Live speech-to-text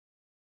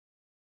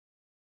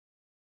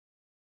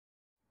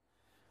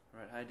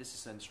Alright, hi, this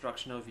is an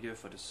instructional video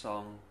for the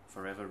song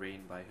Forever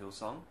Rain by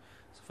Hillsong.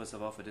 So first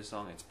of all, for this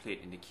song it's played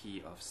in the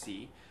key of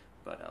C,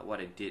 but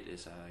what I did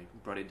is I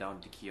brought it down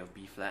to the key of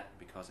B flat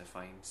because I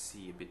find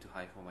C a bit too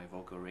high for my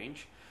vocal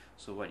range.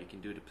 So what you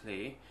can do to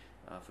play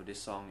for this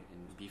song in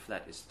B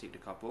flat is take the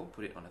couple,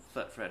 put it on the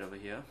 3rd fret over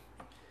here,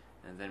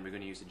 and then we're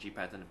going to use the G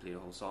pattern to play the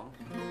whole song.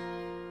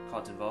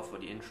 Chords involved for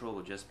the intro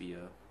will just be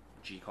a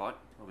G chord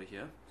over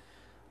here.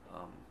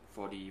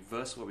 For the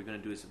verse, what we're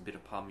going to do is a bit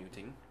of palm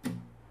muting.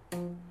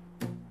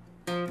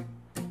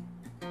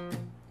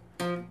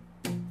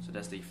 So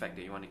that's the effect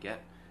that you want to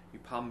get. You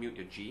palm mute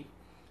your G,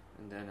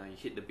 and then you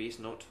hit the bass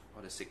note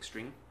or the 6th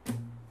string,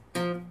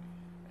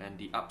 and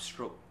the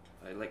upstroke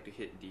I like to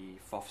hit the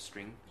 4th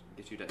string. It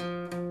gives you that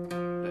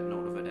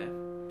note over there.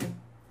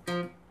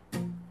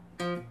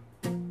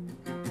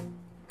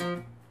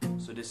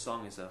 So this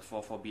song is a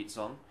 4/4 beat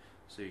song,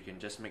 so you can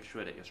just make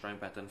sure that your strumming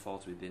pattern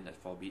falls within that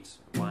 4 beats.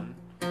 1,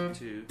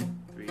 2,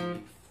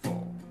 3,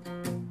 4.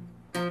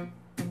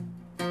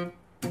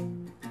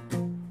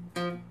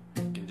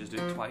 You can just do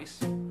it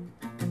twice.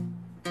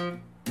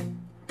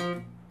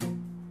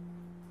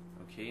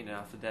 Okay, and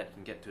after that you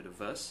can get to the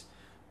verse.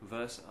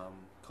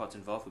 Chords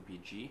involved would be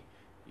G.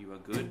 You are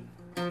good,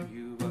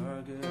 you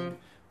are good,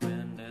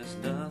 when there's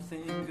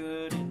nothing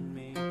good in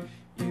me.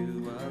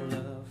 You are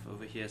love.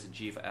 Over here is a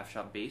G for F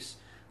sharp bass.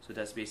 So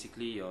that's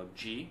basically your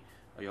G.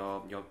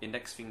 Your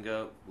index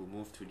finger will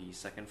move to the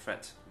 2nd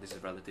fret. This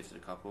is relative to the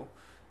couple.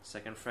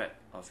 2nd fret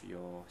of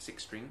your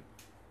 6th string,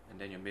 and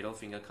then your middle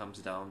finger comes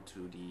down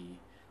to the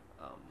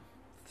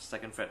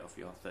 2nd fret of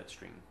your 3rd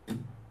string.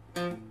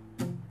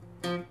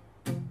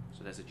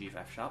 So that's a G for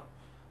F sharp.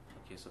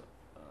 Okay, so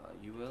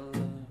you will.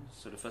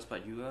 So the first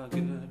part, you are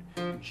good,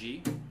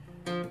 G.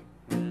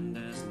 When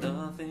there's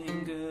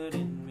nothing good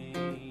in me,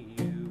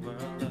 you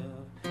are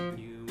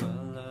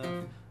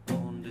love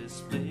on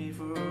display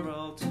for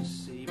all to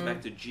see.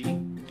 Back to G.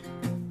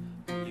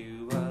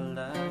 You are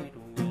light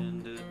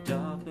when the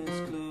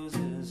darkness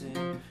closes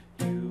in.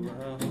 You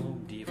are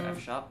home. D for F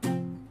sharp.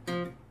 And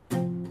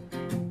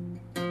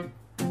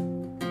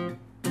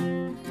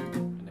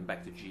then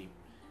back to G.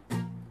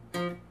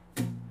 To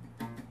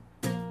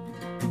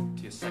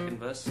your 2nd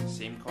verse,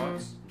 same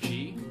chords.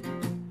 G.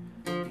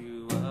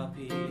 You are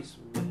peace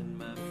when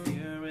my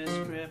fear is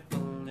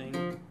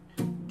crippling.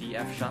 D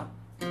F sharp.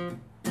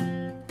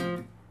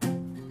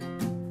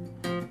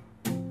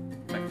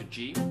 Back to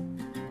G.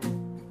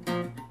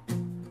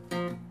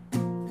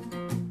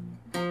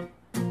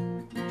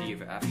 D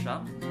for F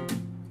sharp.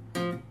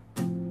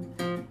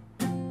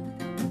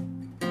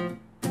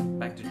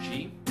 Back to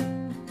G.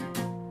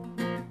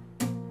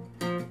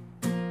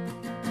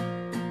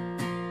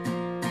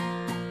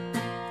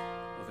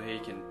 Over here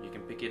you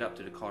can pick it up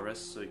to the chorus,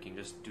 so you can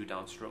just do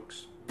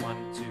downstrokes.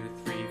 1, 2,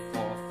 3,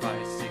 4,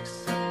 5, 6,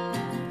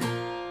 7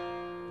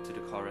 to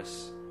the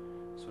chorus.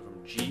 So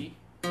from G.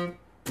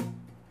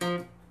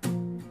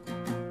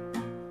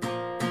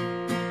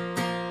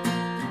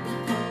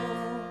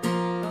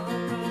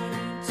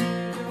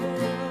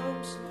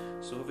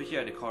 So over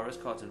here the chorus,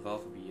 chords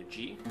involved will be a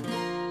G.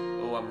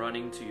 Oh, I'm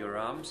running to your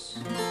arms.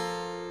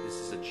 This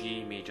is a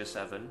G major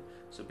 7.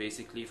 So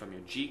basically from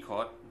your G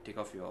chord, take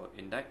off your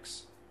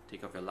index,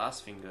 take off your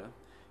last finger.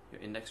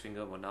 Your index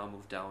finger will now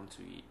move down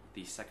to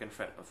the 2nd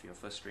fret of your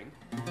 1st string.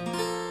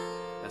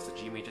 That's the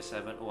G major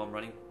 7. Oh, I'm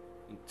running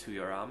to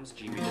your arms.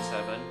 G major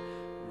 7.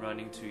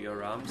 Running to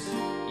your arms.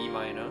 E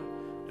minor.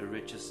 The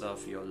riches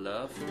of your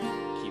love.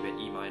 Keep at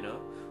E minor.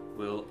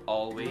 Will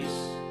always,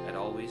 at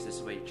always, this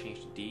is where you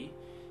change to D.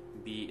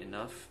 Be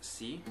enough.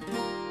 C.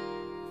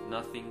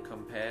 Nothing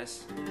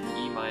compares.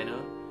 E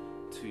minor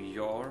to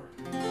your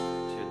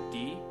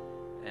D.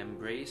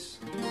 Embrace.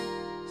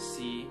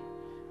 C.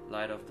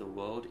 Light of the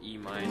world, E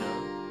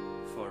minor,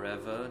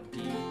 forever,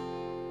 D,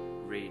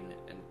 rain.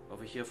 And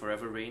over here,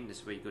 forever rain, this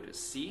is where you go to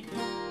C,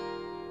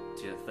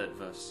 to your 3rd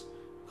verse.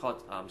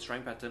 Chord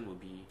strumming pattern will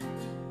be,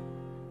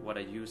 what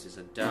I use is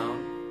a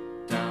down,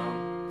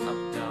 down,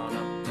 up, down,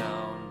 up,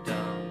 down,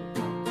 down,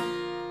 down.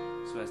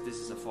 So as this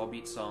is a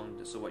 4-beat song,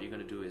 so what you're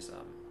going to do is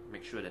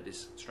make sure that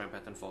this strumming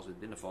pattern falls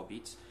within the 4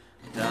 beats.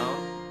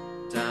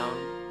 Down, down,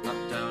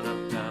 up, down,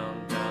 up,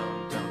 down,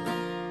 down, down,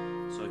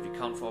 up. So if you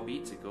count 4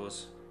 beats, it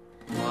goes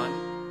 1,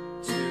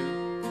 2,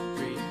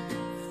 3,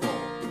 4.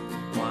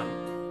 1,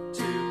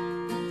 2,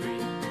 3,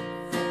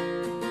 4.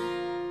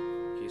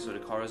 Okay, so the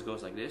chorus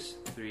goes like this.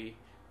 3,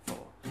 4.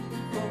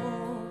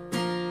 Oh,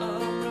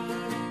 I'm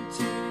running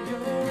to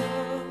your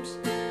arms.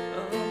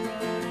 I'm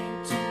running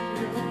to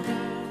your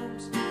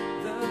arms.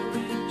 The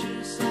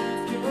riches of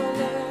your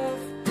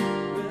love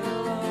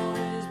will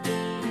always be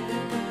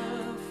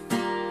enough.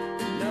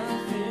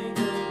 Nothing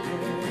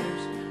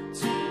compares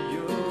to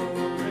your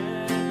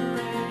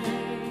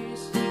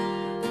embrace.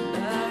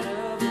 Light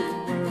of the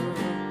world,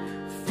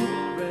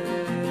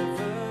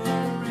 forever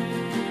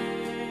rain.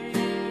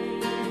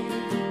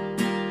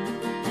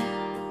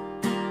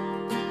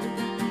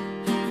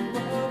 You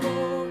are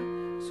born.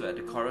 So at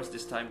the chorus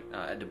this time,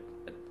 at the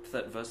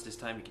 3rd verse this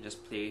time, you can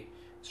just play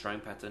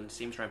strumming pattern,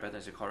 same strumming pattern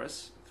as the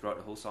chorus throughout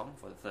the whole song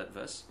for the third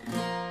verse.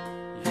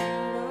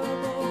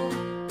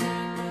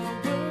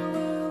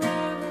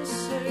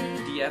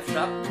 D, F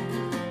sharp.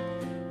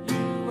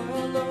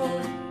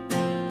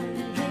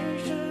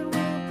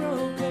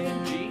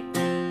 G.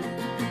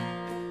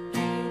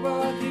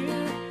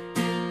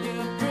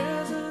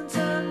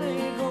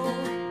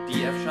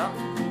 D, F sharp.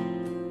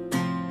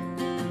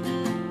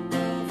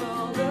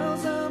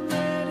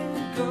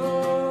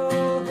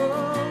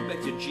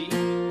 Back to G.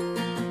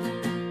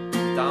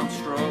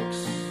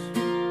 Downstrokes.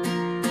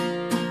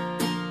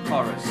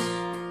 Chorus.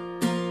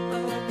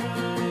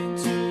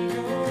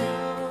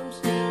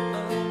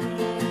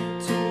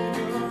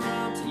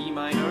 E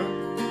minor.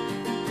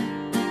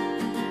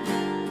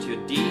 To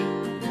your D.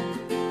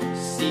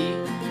 C.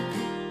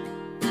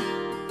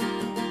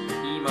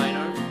 E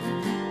minor.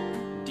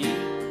 D.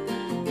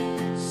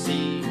 C.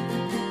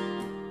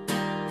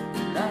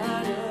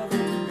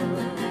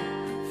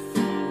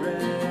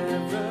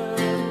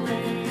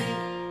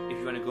 If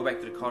you want to go back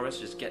to the chorus,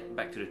 just get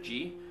back to the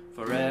G.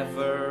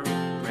 Forever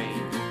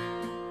rain.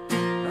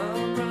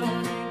 I'm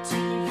running to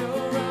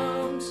your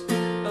arms.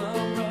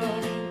 I'm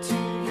running to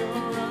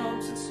your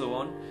arms, and so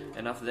on.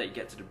 And after that, you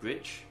get to the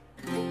bridge.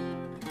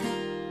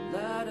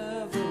 Light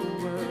of the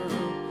world,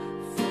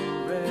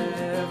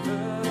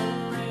 forever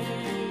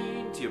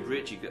rain. To your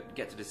bridge, you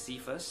get to the C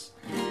first.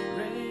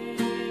 Rain.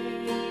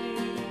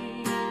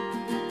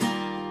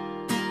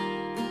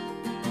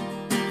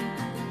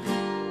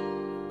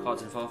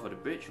 Chords involved for the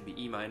bridge would be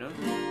E minor.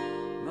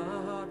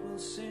 My heart will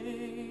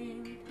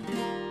sing.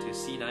 To your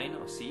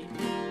C9 or C.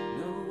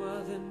 No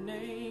other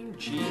name.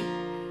 G.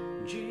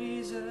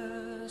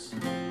 Jesus.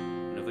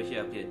 And over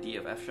here, I'll play a D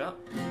of F sharp.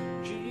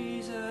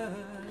 Jesus.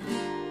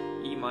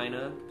 E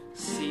minor,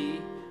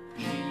 C,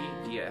 G,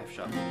 D, F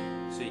sharp.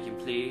 So you can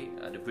play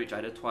the bridge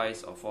either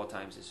twice or 4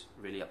 times. It's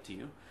really up to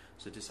you.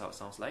 So this is how it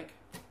sounds like.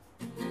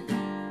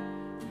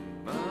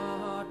 My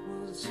heart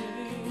will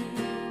sing.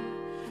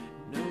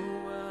 No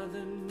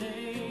other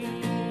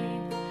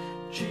name.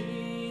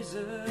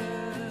 Jesus.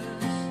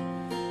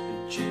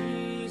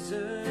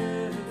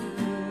 Jesus.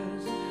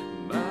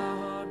 My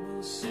heart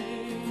will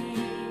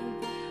sing.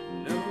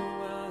 No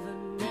other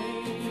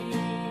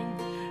name.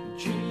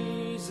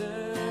 Jesus.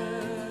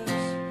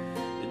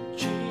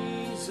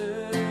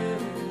 Jesus.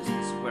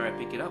 This is where I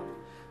pick it up.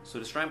 So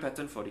the strumming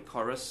pattern for the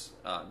chorus,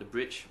 the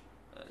bridge,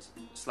 is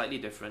slightly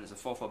different. It's a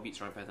 4/4 beat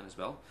strumming pattern as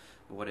well.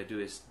 But what I do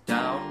is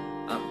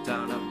down, up,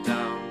 down, up,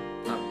 down,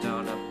 up,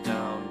 down, up,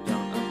 down,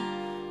 down,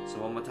 up. So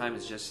one more time,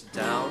 it's just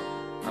down,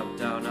 up,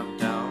 down, up,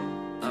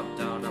 down, up,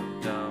 down,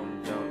 up,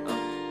 down, down, up.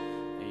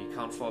 And you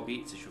count 4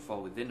 beats. It should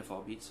fall within the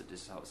 4 beats. So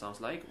this is how it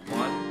sounds like.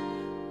 1,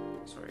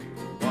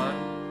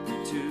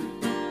 2,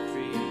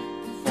 3,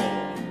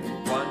 4.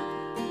 1,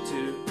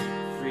 2,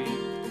 3,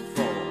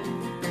 4.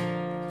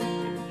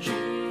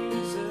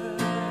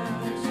 Jesus,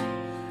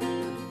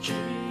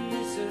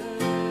 Jesus,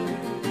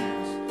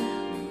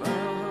 my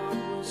heart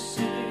will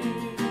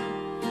sing.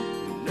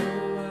 No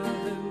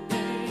other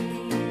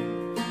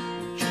name.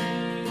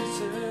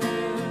 Jesus,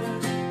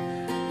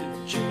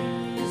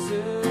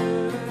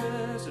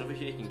 Jesus. And over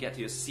here you can get to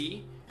your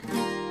C.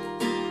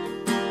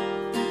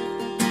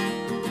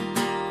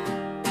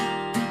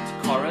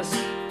 Chorus.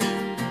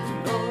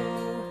 No,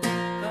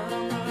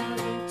 I'm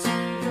running to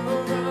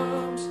your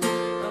arms.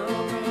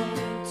 I'm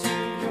running to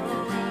your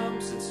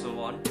arms, and so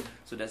on.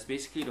 So that's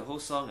basically the whole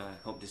song. I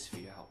hope this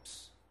video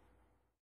helps.